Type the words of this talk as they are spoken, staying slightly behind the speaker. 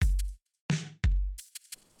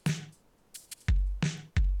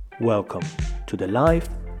Welcome to the Life,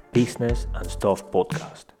 Business and Stuff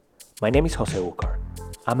podcast. My name is Jose Ucar.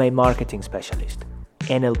 I'm a marketing specialist,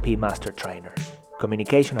 NLP master trainer,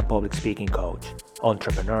 communication and public speaking coach,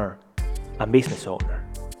 entrepreneur, and business owner.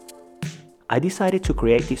 I decided to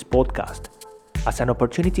create this podcast as an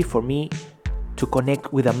opportunity for me to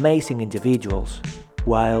connect with amazing individuals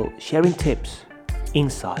while sharing tips,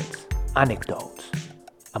 insights, anecdotes,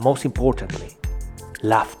 and most importantly,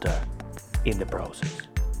 laughter in the process.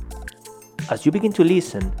 As you begin to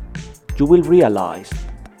listen, you will realize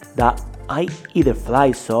that I either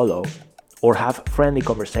fly solo or have friendly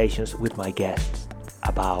conversations with my guests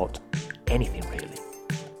about anything really.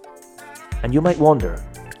 And you might wonder,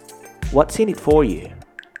 what's in it for you?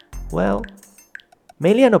 Well,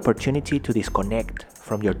 mainly an opportunity to disconnect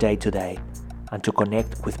from your day-to-day and to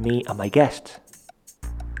connect with me and my guests.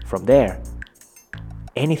 From there,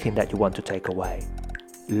 anything that you want to take away,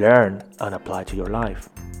 learn and apply to your life.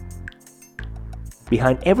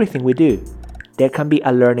 Behind everything we do, there can be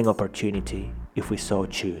a learning opportunity if we so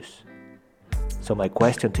choose. So my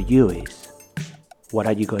question to you is, what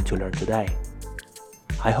are you going to learn today?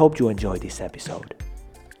 I hope you enjoy this episode.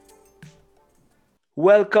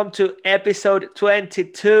 Welcome to episode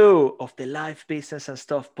 22 of the Life, Business and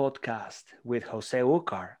Stuff podcast with Jose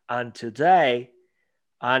Ucar. And today,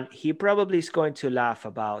 and he probably is going to laugh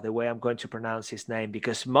about the way I'm going to pronounce his name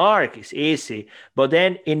because Mark is easy. But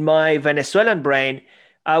then in my Venezuelan brain,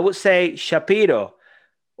 I would say Shapiro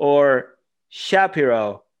or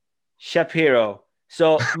Shapiro.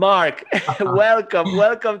 So Mark,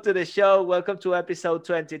 welcome to the show. Welcome to episode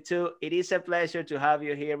 22. It is a pleasure to have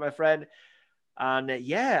you here, my friend.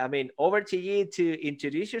 And over to you to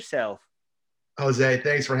introduce yourself. Jose,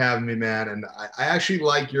 thanks for having me, man. And I actually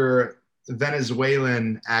like your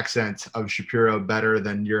Venezuelan accent of Shapiro better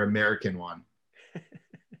than your American one.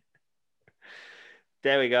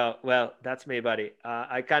 There we go. Well, that's me, buddy.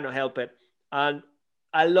 I cannot help it. And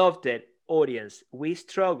I loved it. Audience, we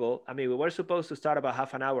struggle. We were supposed to start about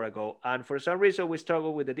half an hour ago. And for some reason, we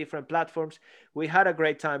struggle with the different platforms. We had a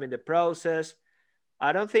great time in the process.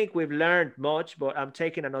 I don't think we've learned much, but I'm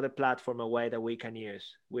taking another platform away that we can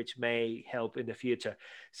use, which may help in the future.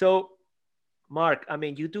 So, Mark,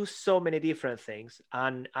 you do so many different things.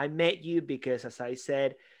 And I met you because, as I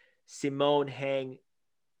said, Simone Heng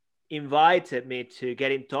invited me to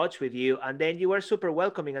get in touch with you. And then you were super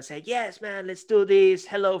welcoming and said, yes, man, let's do this.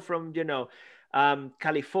 Hello from,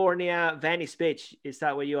 California, Venice Beach. Is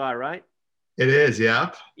that where you are, right? It is,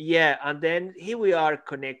 yeah. Yeah, and then here we are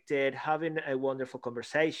connected, having a wonderful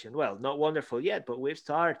conversation. Well, not wonderful yet, but we've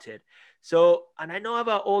started. So, and I know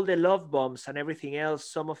about all the love bombs and everything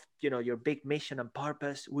else, some of, your big mission and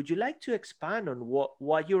purpose. Would you like to expand on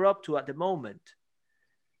what you're up to at the moment?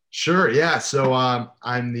 Sure, yeah. So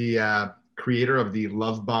I'm the creator of the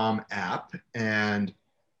Love Bomb app. And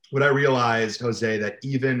what I realized, Jose, that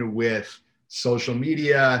even with social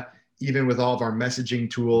media, even with all of our messaging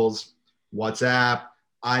tools, WhatsApp,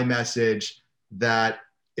 iMessage, that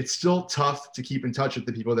it's still tough to keep in touch with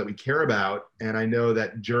the people that we care about. And I know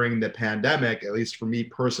that during the pandemic, at least for me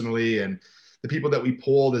personally, and the people that we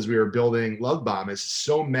polled as we were building Love Bomb, is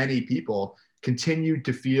so many people continued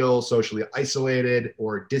to feel socially isolated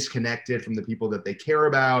or disconnected from the people that they care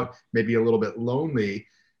about, maybe a little bit lonely.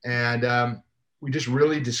 And we just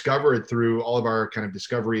really discovered through all of our kind of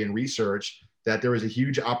discovery and research that there was a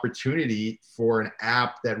huge opportunity for an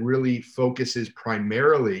app that really focuses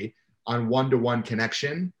primarily on one-to-one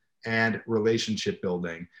connection and relationship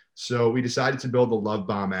building. So we decided to build the Love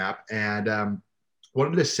Bomb app. And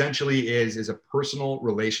what it essentially is a personal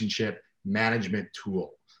relationship management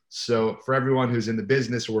tool. So for everyone who's in the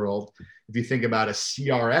business world, if you think about a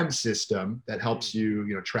CRM system that helps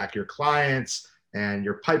you, track your clients and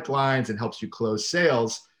your pipelines and helps you close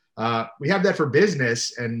sales, we have that for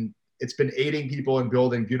business, and it's been aiding people in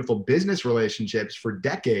building beautiful business relationships for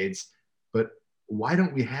decades. But why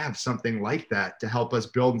don't we have something like that to help us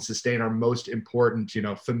build and sustain our most important,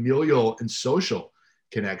 familial and social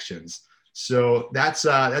connections? So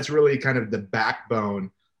that's really kind of the backbone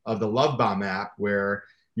of the Love Bomb app, where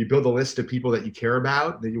you build a list of people that you care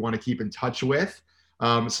about, that you want to keep in touch with.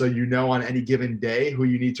 So on any given day who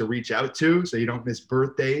you need to reach out to, so you don't miss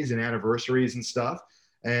birthdays and anniversaries and stuff.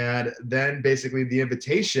 And then basically the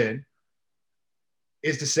invitation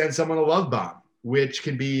is to send someone a love bomb, which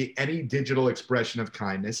can be any digital expression of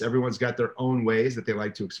kindness. Everyone's got their own ways that they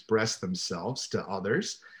like to express themselves to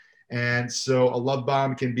others. And so a love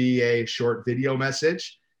bomb can be a short video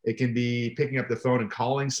message. It can be picking up the phone and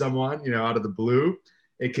calling someone, out of the blue.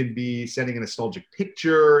 It can be sending a nostalgic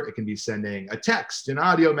picture. It can be sending a text, an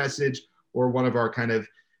audio message, or one of our kind of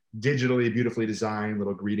digitally beautifully designed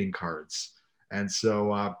little greeting cards. And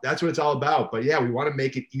so that's what it's all about. But yeah, we want to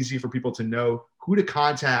make it easy for people to know who to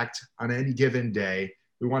contact on any given day.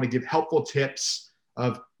 We want to give helpful tips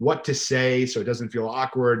of what to say so it doesn't feel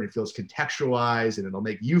awkward and it feels contextualized, and it'll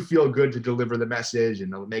make you feel good to deliver the message,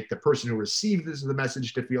 and it'll make the person who receives the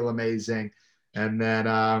message to feel amazing. And then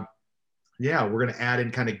yeah, we're going to add in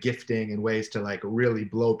kind of gifting and ways to like really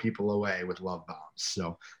blow people away with love bombs.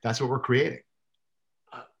 So that's what we're creating.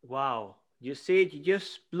 Wow. You see, you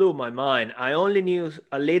just blew my mind. I only knew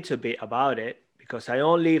a little bit about it because I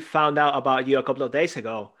only found out about you a couple of days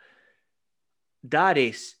ago. That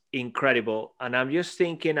is incredible. And I'm just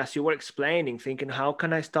thinking, as you were explaining, thinking, how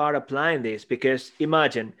can I start applying this? Because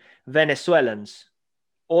imagine Venezuelans,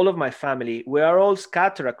 all of my family, we are all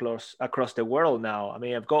scattered across the world now. I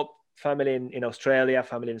mean, I've got family in Australia,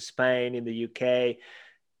 family in Spain, in the UK,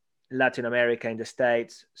 Latin America, in the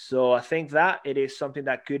States. So I think that it is something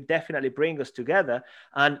that could definitely bring us together.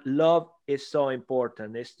 And love is so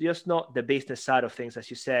important. It's just not the business side of things, as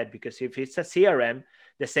you said, because if it's a CRM,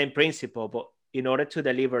 the same principle, but in order to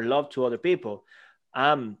deliver love to other people,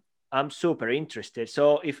 I'm super interested.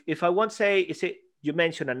 So if I want to say, is it, you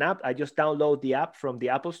mentioned an app, I just download the app from the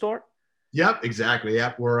Apple Store? Yep, exactly.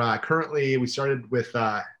 Yep. We're currently, we started with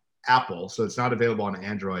Apple, so it's not available on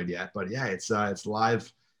Android yet, but yeah, it's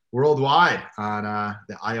live worldwide on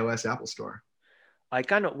the iOS Apple Store. I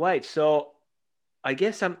cannot wait. So I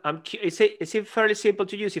guess is it fairly simple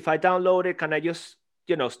to use? If I download it, can I just,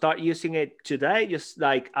 start using it today? Just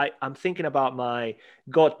like I'm thinking about my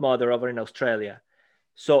godmother over in Australia.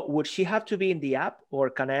 So would she have to be in the app, or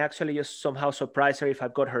can I actually just somehow surprise her if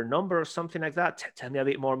I've got her number or something like that? Tell me a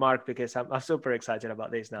bit more, Mark, because I'm super excited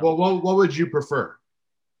about this now. Well, what would you prefer?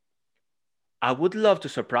 I would love to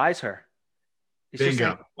surprise her. It's just like,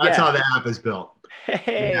 Bingo. That's yeah. how the app is built. Yeah,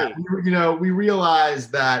 Hey. we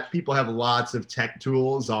realize that people have lots of tech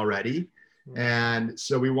tools already. And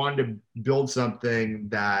so we wanted to build something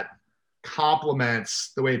that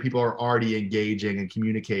complements the way people are already engaging and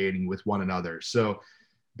communicating with one another. So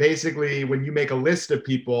basically, when you make a list of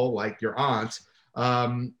people like your aunt,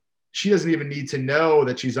 she doesn't even need to know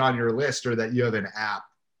that she's on your list or that you have an app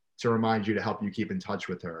to remind you to help you keep in touch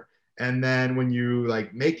with her. And then when you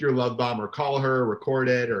like make your love bomb or call her, record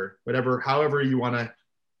it, or whatever, however you want to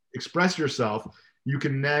express yourself, you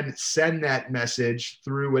can then send that message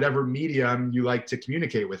through whatever medium you like to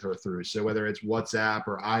communicate with her through. So whether it's WhatsApp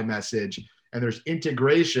or iMessage, and there's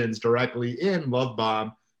integrations directly in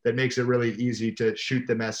LoveBomb that makes it really easy to shoot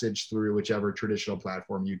the message through whichever traditional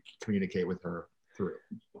platform you communicate with her through.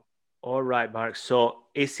 All right, Mark. So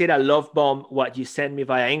is it a love bomb what you sent me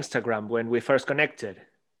via Instagram when we first connected?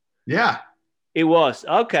 Yeah. It was.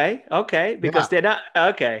 Okay. Yeah.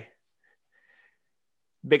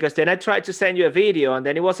 Because then I tried to send you a video and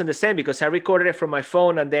then it wasn't the same because I recorded it from my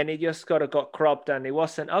phone and then it just got cropped and it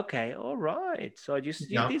wasn't. Okay. All right. So you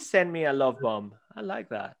did send me a love bomb. I like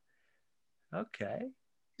that. Okay.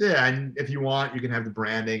 Yeah, and if you want, you can have the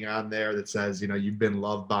branding on there that says, you've been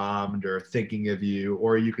love bombed or thinking of you,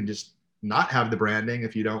 or you can just not have the branding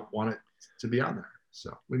if you don't want it to be on there.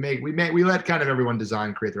 So we let kind of everyone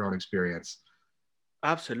design, create their own experience.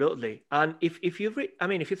 Absolutely. And if you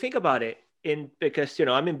think about it, because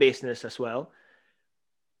I'm in business as well,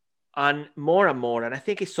 and more, and I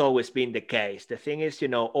think it's always been the case. The thing is,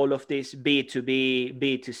 all of these B2B,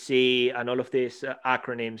 B2C, and all of these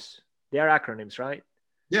acronyms, they are acronyms, right?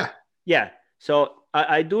 Yeah. So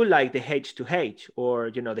I do like the H to H, or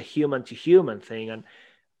the human to human thing. And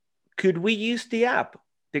could we use the app?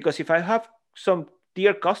 Because if I have some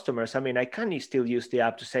dear customers, I can still use the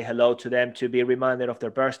app to say hello to them, to be reminded of their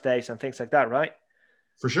birthdays and things like that, right?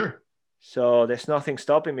 For sure. So there's nothing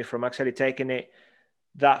stopping me from actually taking it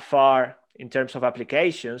that far in terms of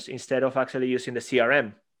applications instead of actually using the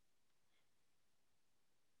CRM.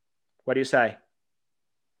 What do you say?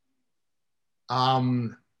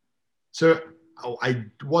 So I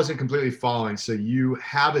wasn't completely following. So you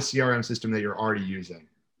have a CRM system that you're already using.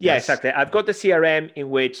 Yeah, yes? Exactly. I've got the CRM in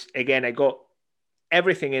which, again, I got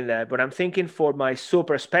everything in there, but I'm thinking for my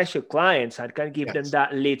super special clients, I can give them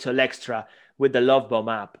that little extra with the Love Bomb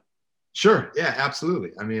app. Sure. Yeah,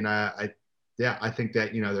 absolutely. I think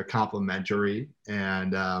that, they're complementary,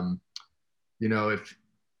 and,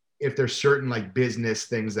 if there's certain like business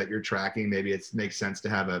things that you're tracking, maybe it makes sense to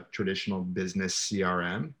have a traditional business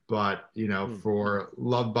CRM, but, for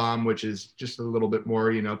Love Bomb, which is just a little bit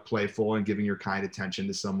more, playful and giving your kind attention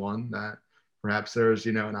to someone, that perhaps there's,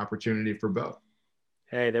 an opportunity for both.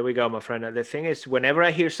 Hey, there we go, my friend. And the thing is, whenever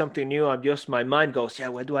I hear something new, my mind goes, yeah,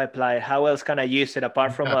 where do I apply it? How else can I use it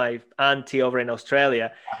apart from Yeah. my auntie over in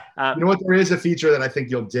Australia? You know what? There is a feature that I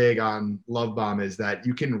think you'll dig on Love Bomb is that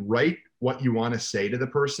you can write what you want to say to the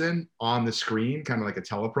person on the screen, kind of like a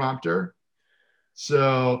teleprompter.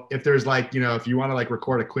 So if there's like, if you want to like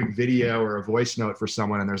record a quick video or a voice note for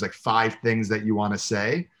someone and there's like 5 things that you want to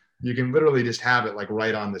say, you can literally just have it like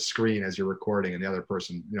right on the screen as you're recording and the other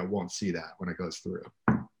person, won't see that when it goes through.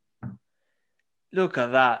 Look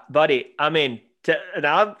at that, buddy. I mean,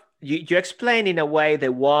 now you explain in a way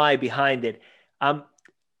the why behind it. Um,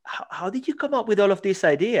 how did you come up with all of these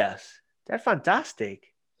ideas? They're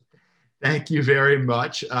fantastic. Thank you very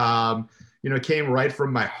much. It came right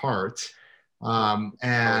from my heart. And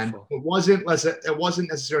Powerful. it wasn't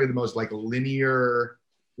necessarily the most like linear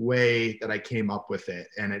way that I came up with it,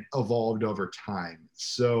 and it evolved over time.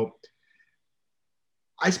 So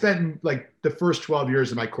I spent like the first 12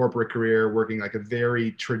 years of my corporate career working like a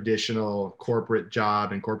very traditional corporate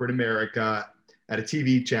job in corporate America at a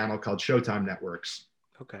TV channel called Showtime Networks,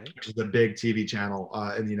 Okay. which is a big TV channel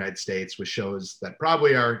in the United States with shows that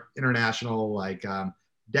probably are international, like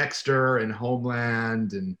Dexter and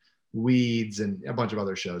Homeland and Weeds and a bunch of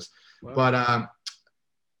other shows. Wow. But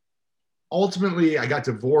ultimately, I got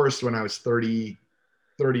divorced when I was 30,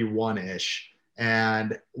 31-ish.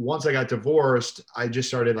 And once I got divorced, I just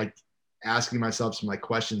started like asking myself some like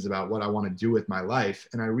questions about what I want to do with my life.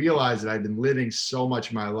 And I realized that I'd been living so much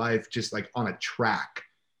of my life just like on a track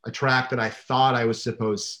that I thought I was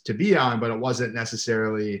supposed to be on, but it wasn't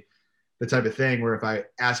necessarily the type of thing where if I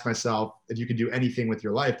asked myself, if you could do anything with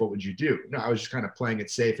your life, what would you do? No, I was just kind of playing it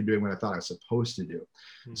safe and doing what I thought I was supposed to do.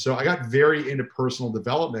 So I got very into personal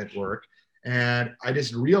development work, and I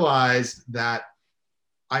just realized that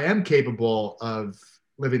I am capable of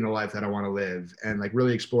living the life that I want to live and like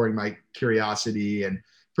really exploring my curiosity and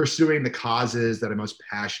pursuing the causes that I'm most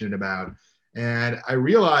passionate about. And I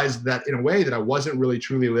realized that in a way that I wasn't really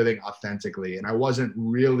truly living authentically, and I wasn't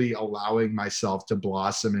really allowing myself to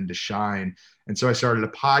blossom and to shine. And so I started a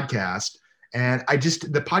podcast, and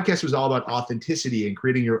the podcast was all about authenticity and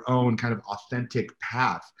creating your own kind of authentic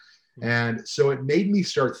path. And so it made me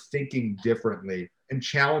start thinking differently and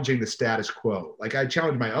challenging the status quo. Like I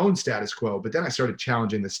challenged my own status quo, but then I started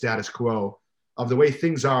challenging the status quo of the way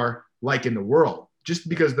things are like in the world. Just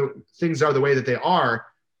because the things are the way that they are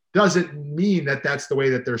doesn't mean that that's the way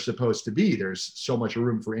that they're supposed to be. There's so much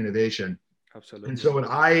room for innovation. Absolutely. And so what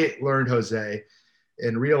I learned, Jose,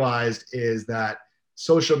 and realized is that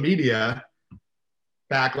social media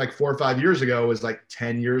back like 4 or 5 years ago was like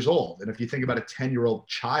 10 years old. And if you think about a 10-year-old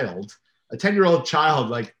child,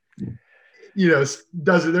 like,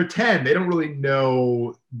 they're 10, they don't really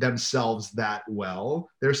know themselves that well.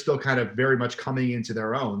 They're still kind of very much coming into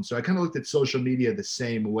their own. So I kind of looked at social media the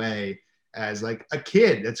same way as like a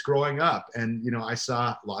kid that's growing up. And, I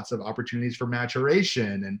saw lots of opportunities for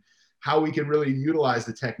maturation and how we can really utilize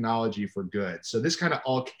the technology for good. So this kind of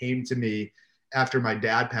all came to me after my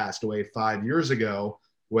dad passed away 5 years ago,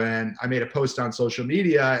 when I made a post on social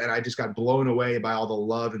media and I just got blown away by all the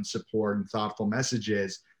love and support and thoughtful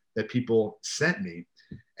messages that people sent me.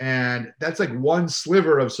 And that's like one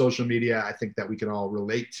sliver of social media I think that we can all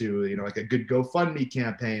relate to, like a good GoFundMe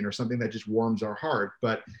campaign or something that just warms our heart.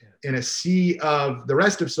 But in a sea of the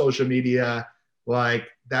rest of social media, like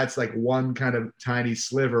that's like one kind of tiny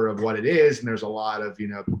sliver of what it is. And there's a lot of,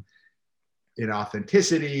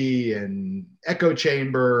 inauthenticity and echo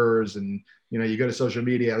chambers. And, you go to social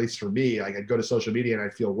media, at least for me, like I'd go to social media and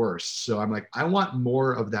I'd feel worse. So I'm like, I want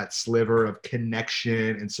more of that sliver of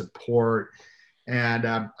connection and support. And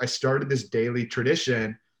I started this daily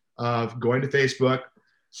tradition of going to Facebook,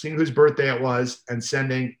 seeing whose birthday it was, and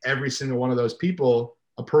sending every single one of those people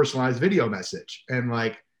a personalized video message. And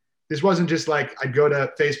like, this wasn't just like I'd go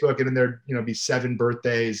to Facebook and then there'd be 7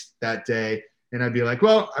 birthdays that day. And I'd be like,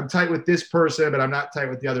 well, I'm tight with this person, but I'm not tight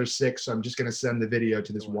with the other 6. So I'm just going to send the video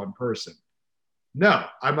to this one person. No,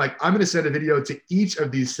 I'm like, I'm going to send a video to each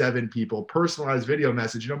of these 7 people, personalized video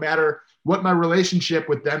message, no matter what my relationship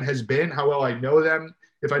with them has been, how well I know them,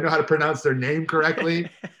 if I know how to pronounce their name correctly,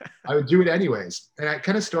 I would do it anyways. And I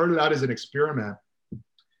kind of started out as an experiment.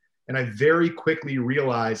 And I very quickly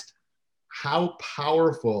realized how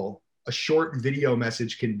powerful a short video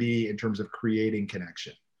message can be in terms of creating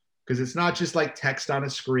connection. Because it's not just like text on a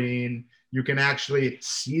screen. You can actually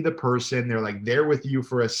see the person. They're like there with you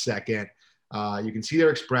for a second. You can see their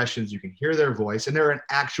expressions. You can hear their voice. And they're an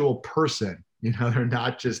actual person. They're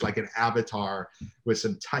not just like an avatar with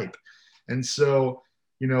some type. And so,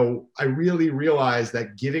 I really realized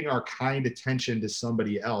that giving our kind attention to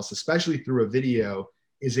somebody else, especially through a video,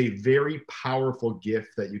 is a very powerful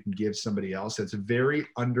gift that you can give somebody else that's very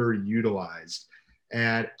underutilized.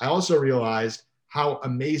 And I also realized how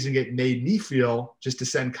amazing it made me feel just to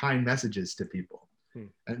send kind messages to people.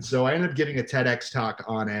 And so I ended up giving a TEDx talk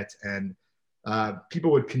on it, and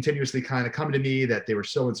people would continuously kind of come to me that they were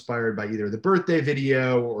so inspired by either the birthday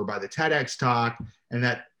video or by the TEDx talk, and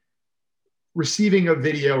that receiving a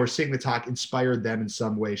video or seeing the talk inspired them in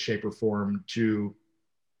some way, shape, or form to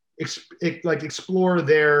explore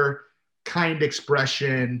their kind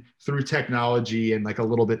expression through technology in like a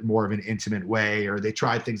little bit more of an intimate way, or they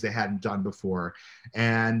tried things they hadn't done before.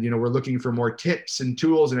 And, we're looking for more tips and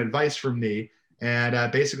tools and advice from me.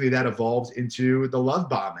 And basically that evolved into the Love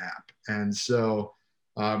Bomb app. And so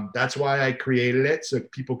that's why I created it, so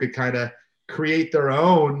people could kind of create their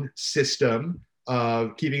own system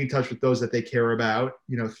of keeping in touch with those that they care about,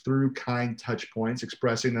 through kind touch points,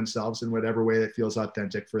 expressing themselves in whatever way that feels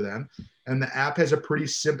authentic for them. And the app has a pretty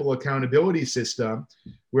simple accountability system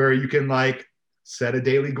where you can like set a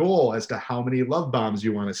daily goal as to how many love bombs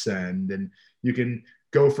you want to send. And you can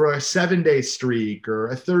go for a 7-day streak or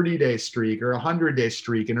a 30-day streak or a 100-day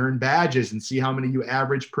streak and earn badges and see how many you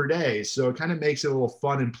average per day. So it kind of makes it a little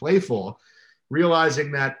fun and playful,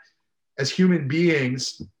 realizing that as human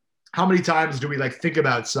beings, how many times do we like think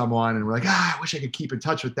about someone and we're like, I wish I could keep in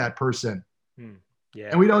touch with that person. Yeah.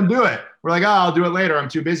 And we don't do it. We're like, I'll do it later. I'm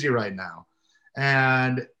too busy right now.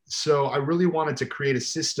 And so I really wanted to create a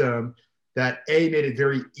system that made it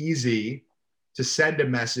very easy to send a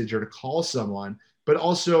message or to call someone, but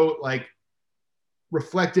also like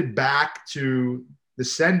reflected back to the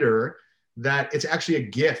sender that it's actually a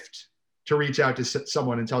gift to reach out to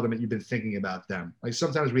someone and tell them that you've been thinking about them. Like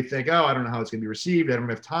sometimes we think, I don't know how it's going to be received. I don't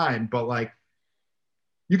have time, but like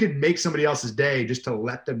you can make somebody else's day just to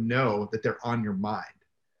let them know that they're on your mind.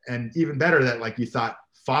 And even better that like you thought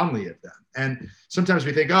fondly of them. And sometimes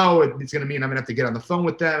we think, it's going to mean I'm going to have to get on the phone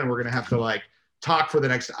with them and we're going to have to like talk for the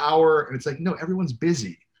next hour. And it's like, no, everyone's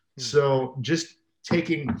busy. So just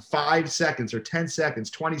taking 5 seconds or 10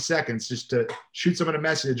 seconds, 20 seconds, just to shoot someone a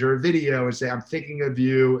message or a video and say, I'm thinking of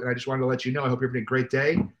you. And I just wanted to let you know, I hope you're having a great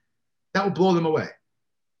day. That will blow them away.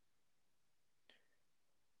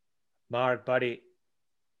 Mark, buddy,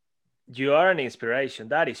 you are an inspiration.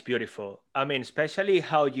 That is beautiful. I mean, especially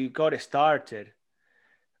how you got started.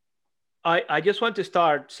 I just want to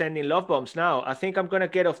start sending love bombs now. I think I'm going to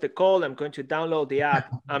get off the call. I'm going to download the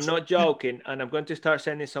app. I'm not joking. And I'm going to start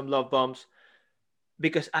sending some love bombs,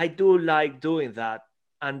 because I do like doing that.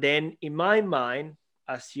 And then in my mind,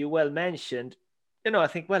 as you well mentioned, I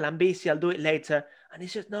think, well, I'm busy, I'll do it later. And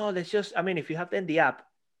it's just, no, if you have then the app,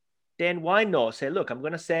 then why not say, look, I'm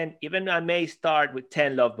going to send, even I may start with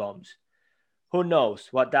 10 love bombs. Who knows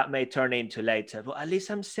what that may turn into later. But at least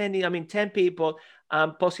I'm sending, 10 people,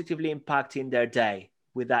 I'm positively impacting their day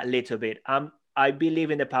with that little bit. I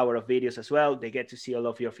believe in the power of videos as well. They get to see all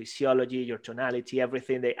of your physiology, your tonality,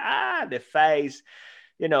 everything. The face,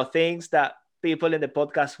 things that people in the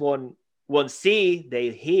podcast won't see,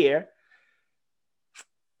 they hear.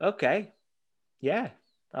 Okay. Yeah.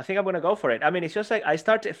 I think I'm going to go for it. It's just like I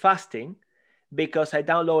started fasting because I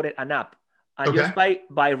downloaded an app. And just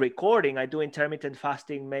by recording, I do intermittent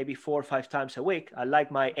fasting maybe 4 or 5 times a week. I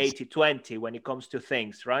like my 80-20 when it comes to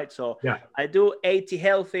things, right? So yeah. I do 80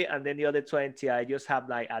 healthy, and then the other 20, I just have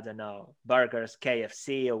like, I don't know, burgers,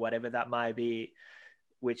 KFC, or whatever that might be,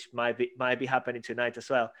 which might be happening tonight as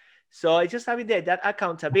well. So I just having that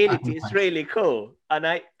accountability is really cool. And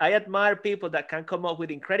I admire people that can come up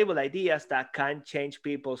with incredible ideas that can change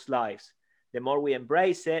people's lives. The more we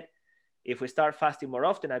embrace it, if we start fasting more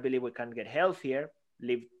often, I believe we can get healthier,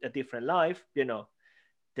 live a different life,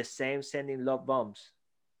 the same sending love bombs.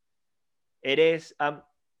 It is,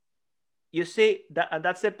 you see, and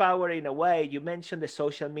that's the power in a way. You mentioned the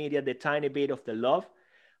social media, the tiny bit of the love.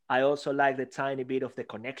 I also like the tiny bit of the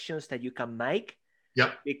connections that you can make.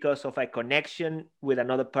 Yep. Because of a connection with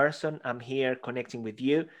another person, I'm here connecting with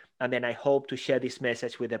you. And then I hope to share this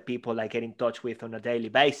message with the people I get in touch with on a daily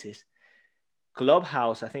basis.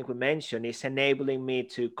 Clubhouse, I think we mentioned, is enabling me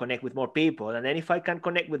to connect with more people. And then if I can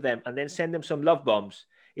connect with them and then send them some love bombs,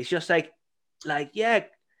 it's just like, yeah,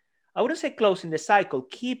 I wouldn't say closing the cycle,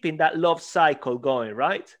 keeping that love cycle going,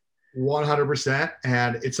 right? 100%.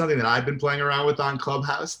 And it's something that I've been playing around with on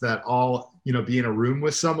Clubhouse, that I'll, be in a room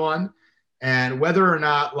with someone, and whether or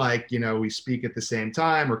not we speak at the same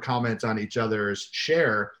time or comment on each other's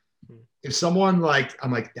share, if someone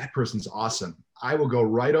I'm like, that person's awesome, I will go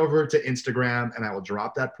right over to Instagram and I will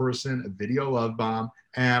drop that person a video love bomb,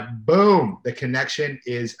 and boom, the connection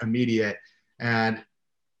is immediate, and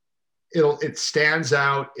it stands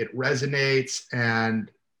out, it resonates, and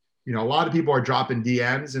a lot of people are dropping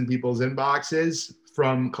DMs in people's inboxes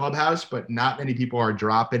from Clubhouse, but not many people are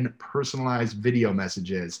dropping personalized video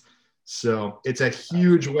messages. So it's a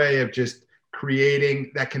huge way of just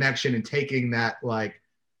creating that connection and taking that, like,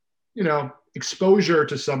 exposure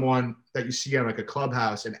to someone that you see on like a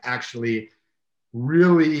Clubhouse and actually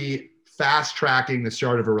really fast tracking the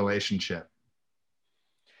start of a relationship.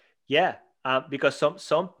 Yeah, because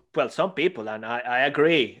some people, and I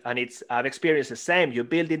agree, and I've experienced the same. You're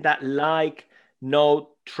building that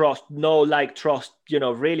trust,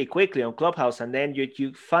 really quickly on Clubhouse, and then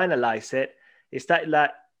you finalize it. It's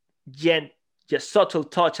that gen, just subtle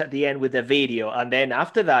touch at the end with the video, and then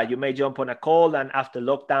after that, you may jump on a call, and after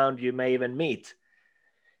lockdown, you may even meet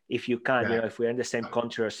if you can. Yeah. If we're in the same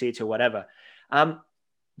country or city or whatever.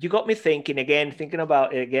 You got me thinking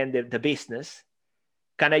about again the business.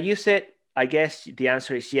 Can I use it? I guess the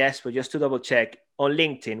answer is yes, but just to double check, on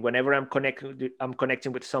LinkedIn, whenever I'm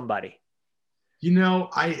connecting with somebody.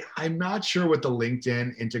 I'm not sure what the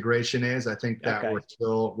LinkedIn integration is. I think that Okay. we're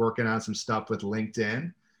still working on some stuff with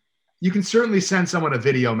LinkedIn. You can certainly send someone a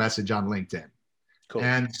video message on LinkedIn. Cool.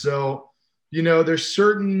 And so, there's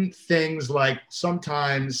certain things like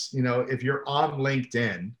sometimes, if you're on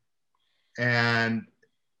LinkedIn and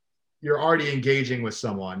you're already engaging with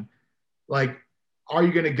someone, like, are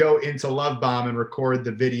you going to go into Lovebomb and record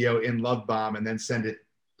the video in Lovebomb and then send it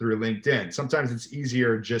through LinkedIn? Sometimes it's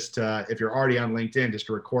easier just to, if you're already on LinkedIn, just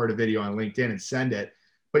to record a video on LinkedIn and send it,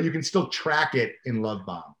 but you can still track it in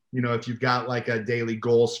Lovebomb. If you've got like a daily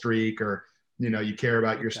goal streak or, you care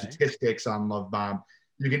about your statistics on Lovebomb,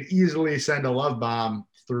 you can easily send a Lovebomb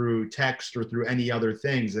through text or through any other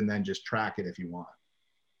things and then just track it if you want.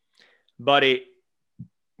 Buddy,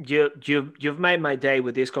 you've made my day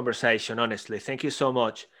with this conversation. Honestly, thank you so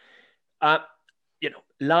much.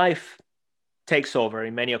 Life takes over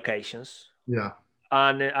in many occasions. Yeah.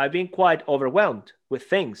 And I've been quite overwhelmed with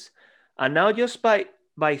things. And now just by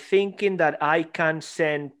thinking that I can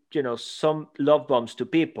send, some love bombs to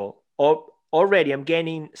people, or already I'm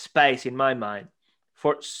gaining space in my mind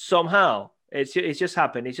for somehow it's just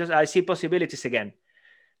happened. It's just, I see possibilities again.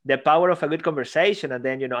 The power of a good conversation, and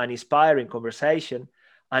then, an inspiring conversation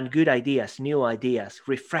and good ideas, new ideas,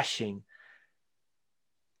 refreshing.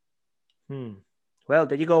 Well,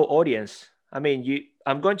 there you go, audience. I mean,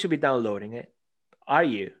 I'm going to be downloading it. Are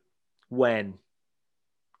you? When?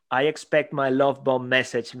 I expect my love bomb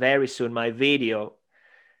message very soon, my video.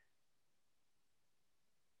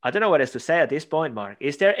 I don't know what else to say at this point, Mark.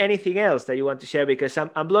 Is there anything else that you want to share? Because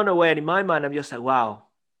I'm blown away. And in my mind, I'm just like, wow.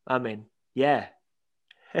 I mean, yeah.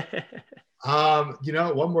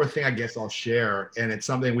 One more thing I guess I'll share, and it's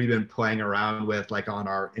something we've been playing around with, like on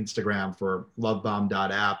our Instagram for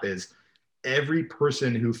lovebomb.app, is every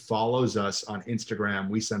person who follows us on Instagram,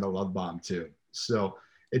 we send a love bomb to. So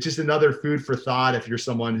it's just another food for thought. If you're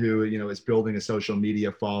someone who, is building a social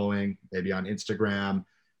media following, maybe on Instagram,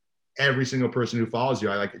 every single person who follows you,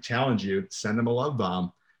 I like to challenge you, send them a love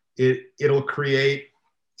bomb. It'll create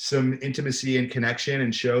some intimacy and connection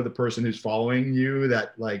and show the person who's following you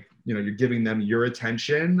that, like, you're giving them your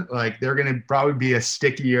attention. Like, they're going to probably be a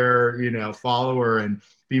stickier, follower and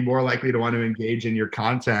be more likely to want to engage in your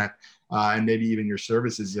content and maybe even your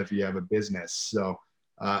services if you have a business. So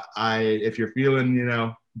if you're feeling,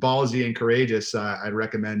 ballsy and courageous, I'd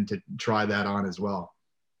recommend to try that on as well.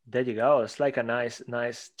 There you go. It's like a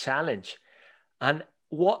nice challenge. And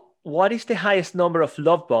what is the highest number of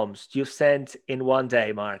love bombs you've sent in one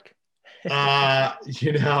day, Mark? Well,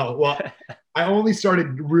 I only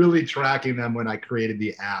started really tracking them when I created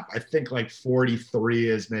the app. I think like 43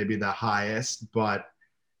 is maybe the highest, but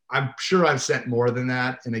I'm sure I've sent more than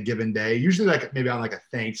that in a given day. Usually like maybe on like a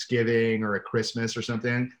Thanksgiving or a Christmas or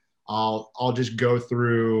something, I'll just go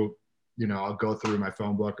through, I'll go through my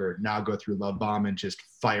phone book or now go through Lovebomb and just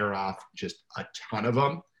fire off just a ton of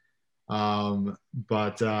them.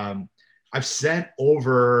 But I've sent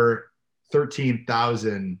over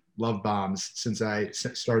 13,000 love bombs since I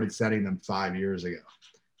started sending them 5 years ago.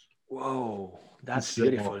 Whoa, that's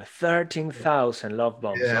beautiful. 13,000 love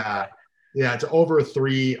bombs. Yeah. Okay. Yeah, it's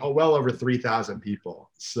well over 3,000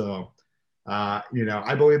 people. So,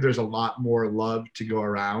 I believe there's a lot more love to go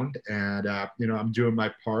around, and, I'm doing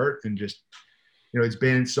my part, and just, it's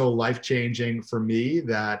been so life-changing for me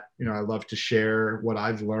that, I love to share what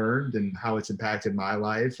I've learned and how it's impacted my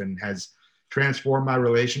life and has transformed my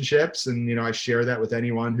relationships. And, I share that with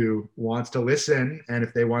anyone who wants to listen. And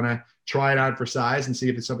if they want to try it on for size and see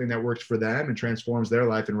if it's something that works for them and transforms their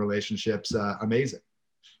life and relationships, amazing.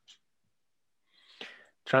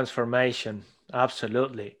 Transformation.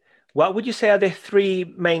 Absolutely. What would you say are the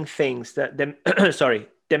three main things that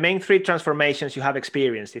the main three transformations you have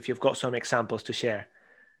experienced, if you've got some examples to share.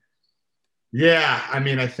 Yeah, I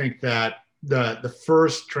mean, I think that the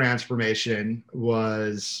first transformation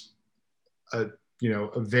was a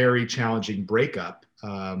very challenging breakup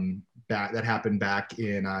that happened back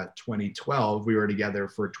in 2012. We were together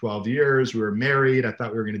for 12 years. We were married. I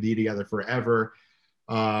thought we were going to be together forever.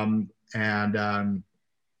 Ultimately,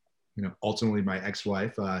 my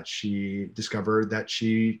ex-wife, she discovered that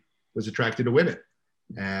she was attracted to women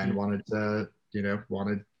and wanted to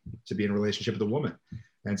be in a relationship with a woman.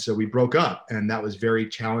 And so we broke up, and that was very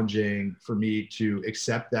challenging for me to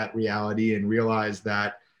accept that reality and realize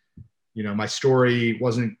that, my story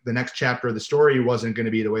wasn't, the next chapter of the story wasn't going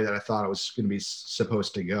to be the way that I thought it was going to be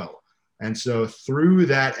supposed to go. And so through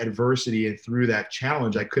that adversity and through that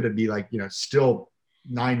challenge, I could have be like, still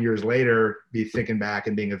 9 years later, be thinking back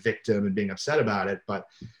and being a victim and being upset about it. But,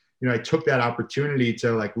 I took that opportunity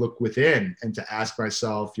to like look within and to ask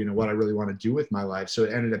myself, what I really want to do with my life. So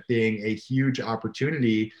it ended up being a huge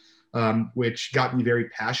opportunity, which got me very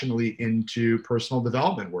passionately into personal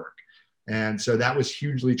development work. And so that was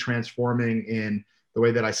hugely transforming in the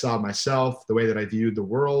way that I saw myself, the way that I viewed the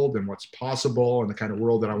world and what's possible and the kind of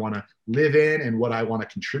world that I want to live in and what I want to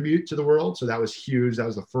contribute to the world. So that was huge. That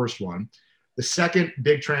was the first one. The second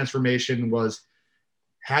big transformation was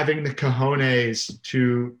having the cojones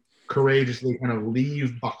to courageously kind of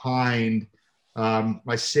leave behind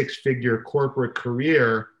my six-figure corporate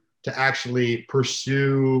career to actually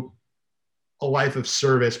pursue a life of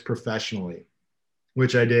service professionally,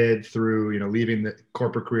 which I did through, leaving the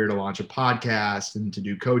corporate career to launch a podcast and to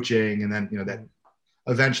do coaching. And then, that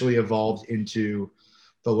eventually evolved into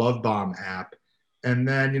the Love Bomb app. And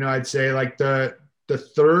then, I'd say like the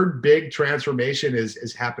third big transformation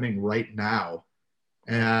is happening right now.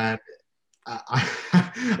 And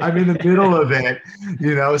I'm in the middle of it,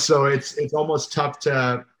 so it's almost tough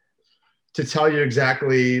to tell you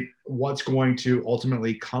exactly what's going to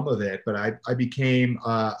ultimately come of it. But I became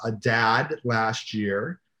a dad last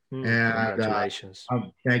year. And congratulations.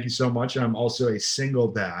 Thank you so much. I'm also a single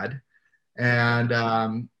dad. And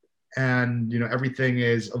everything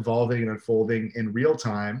is evolving and unfolding in real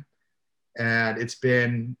time. And it's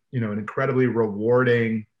been, an incredibly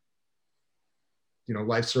rewarding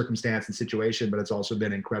life circumstance and situation, but it's also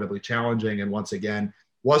been incredibly challenging. And once again,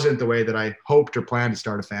 wasn't the way that I hoped or planned to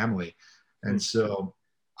start a family. And so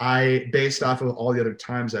based off of all the other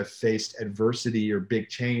times I've faced adversity or big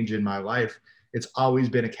change in my life, it's always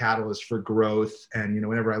been a catalyst for growth. And,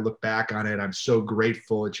 whenever I look back on it, I'm so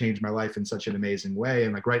grateful. It changed my life in such an amazing way.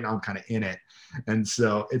 And like right now I'm kind of in it. And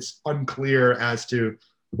so it's unclear as to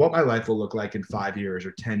what my life will look like in 5 years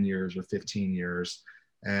or 10 years or 15 years.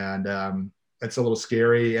 And, it's a little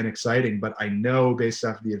scary and exciting, but I know based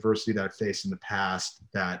off of the adversity that I've faced in the past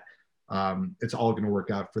that it's all going to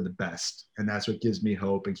work out for the best. And that's what gives me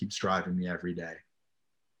hope and keeps driving me every day.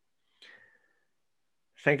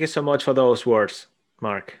 Thank you so much for those words,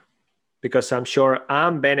 Mark, because I'm sure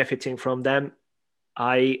I'm benefiting from them.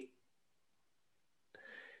 I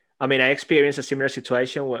experienced a similar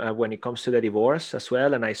situation when it comes to the divorce as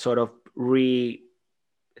well. And I sort of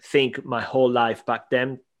rethink my whole life back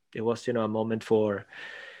then. It was, a moment for,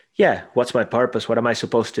 what's my purpose? What am I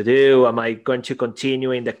supposed to do? Am I going to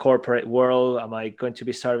continue in the corporate world? Am I going to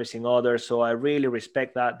be servicing others? So I really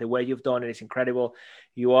respect that. The way you've done it is incredible.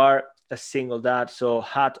 You are a single dad, so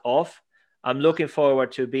hat off. I'm looking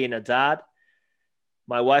forward to being a dad.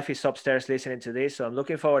 My wife is upstairs listening to this, so I'm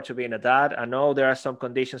looking forward to being a dad. I know there are some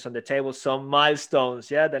conditions on the table, some milestones,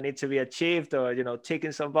 that need to be achieved or,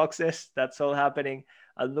 ticking some boxes. That's all happening.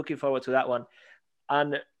 I'm looking forward to that one.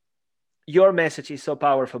 And your message is so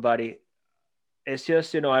powerful, buddy. It's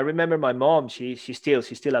just, I remember my mom, she's still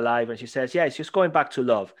alive. And she says, it's just going back to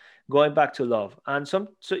love. And so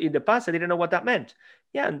in the past, I didn't know what that meant.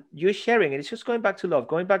 Yeah. And you sharing it, it's just going back to love,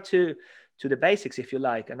 going back to the basics, if you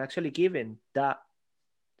like, and actually giving that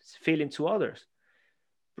feeling to others,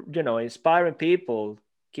 inspiring people,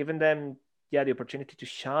 giving them, the opportunity to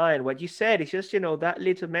shine. What you said is just, that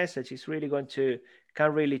little message is really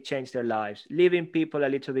can really change their lives, leaving people a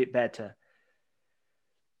little bit better.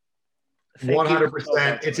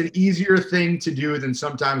 100%. It's an easier thing to do than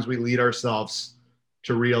sometimes we lead ourselves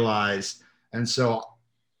to realize. And so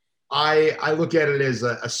I look at it as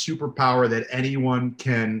a superpower that anyone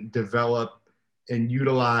can develop and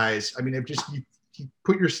utilize. I mean, if you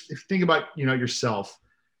think about, yourself,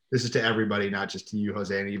 this is to everybody, not just to you,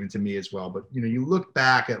 Jose, and even to me as well. But, you look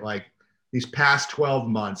back at like these past 12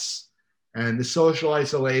 months and the social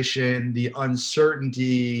isolation, the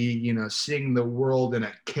uncertainty, seeing the world in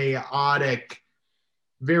a chaotic,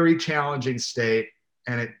 very challenging state.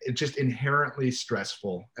 and it's just inherently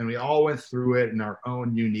stressful. And we all went through it in our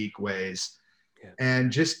own unique ways. Yeah.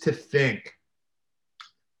 And just to think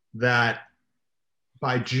that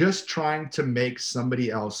by just trying to make somebody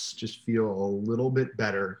else just feel a little bit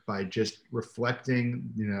better by just reflecting,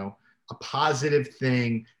 a positive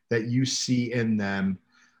thing that you see in them,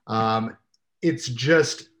 it's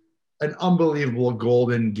just an unbelievable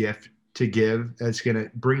golden gift to give. That's going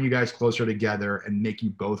to bring you guys closer together and make you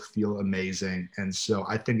both feel amazing. And so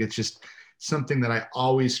I think it's just something that I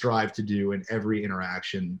always strive to do in every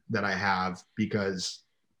interaction that I have, because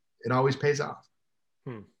it always pays off.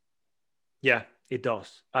 Yeah, it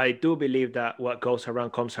does. I do believe that what goes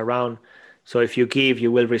around comes around. So if you give,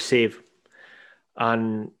 you will receive.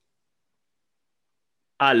 And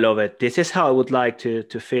I love it. This is how I would like to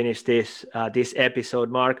finish this episode,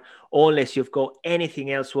 Mark. Unless you've got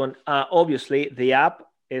anything else. Obviously, the app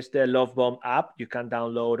is the Love Bomb app. You can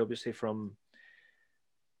download, obviously, from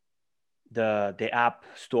the app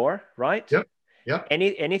store, right? Yep. Yeah.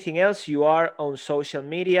 Anything else? You are on social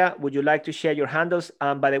media. Would you like to share your handles?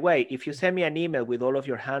 By the way, if you send me an email with all of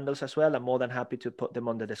your handles as well, I'm more than happy to put them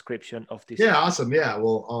on the description of this. Yeah, awesome. Yeah,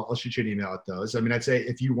 well, I'll shoot you an email with those. I mean, I'd say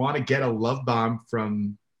if you want to get a love bomb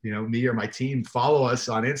from me or my team, follow us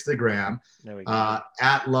on Instagram.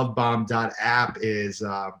 At lovebomb.app is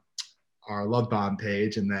our love bomb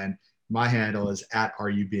page, and then my handle is at Are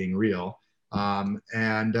You Being Real. I'd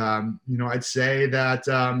say that.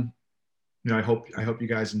 I hope you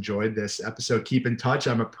guys enjoyed this episode. Keep in touch.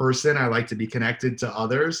 I'm a person. I like to be connected to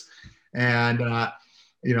others. And,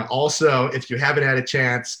 also, if you haven't had a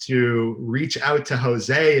chance to reach out to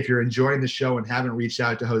Jose, if you're enjoying the show and haven't reached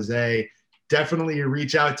out to Jose, definitely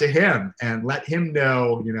reach out to him and let him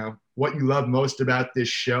know, what you love most about this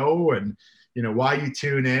show and, why you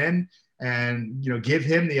tune in. And, give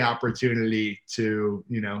him the opportunity to,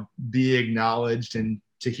 be acknowledged and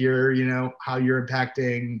to hear, how you're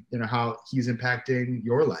impacting, how he's impacting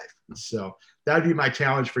your life. So that'd be my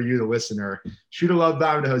challenge for you, the listener. Shoot a love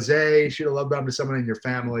bomb to Jose, shoot a love bomb to someone in your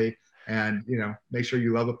family, and, make sure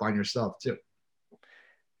you love up on yourself too.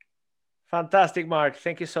 Fantastic, Mark.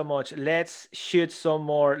 Thank you so much. Let's shoot some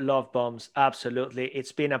more love bombs. Absolutely.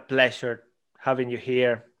 It's been a pleasure having you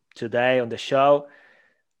here today on the show.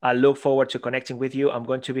 I look forward to connecting with you. I'm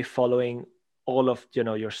going to be following all of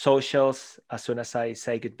your socials as soon as I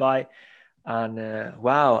say goodbye. And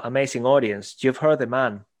wow, amazing audience. You've heard the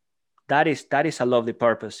man. That is a lovely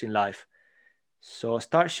purpose in life. So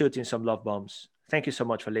start shooting some love bombs. Thank you so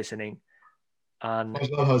much for listening. And much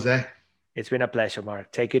love, Jose. It's been a pleasure,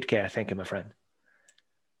 Mark. Take good care. Thank you, my friend.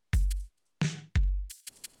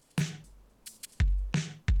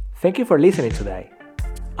 Thank you for listening today.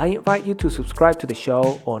 I invite you to subscribe to the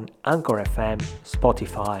show on Anchor FM,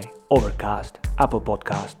 Spotify, Overcast, Apple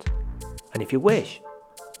Podcasts. And if you wish,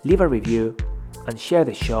 leave a review and share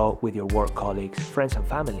the show with your work colleagues, friends, and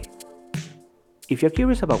family. If you're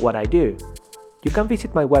curious about what I do, you can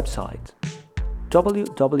visit my website,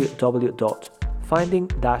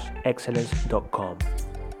 www.finding-excellence.com.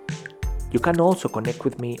 You can also connect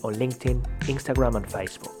with me on LinkedIn, Instagram, and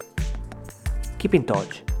Facebook. Keep in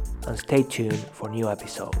touch and stay tuned for new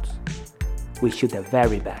episodes. Wish you the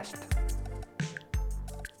very best.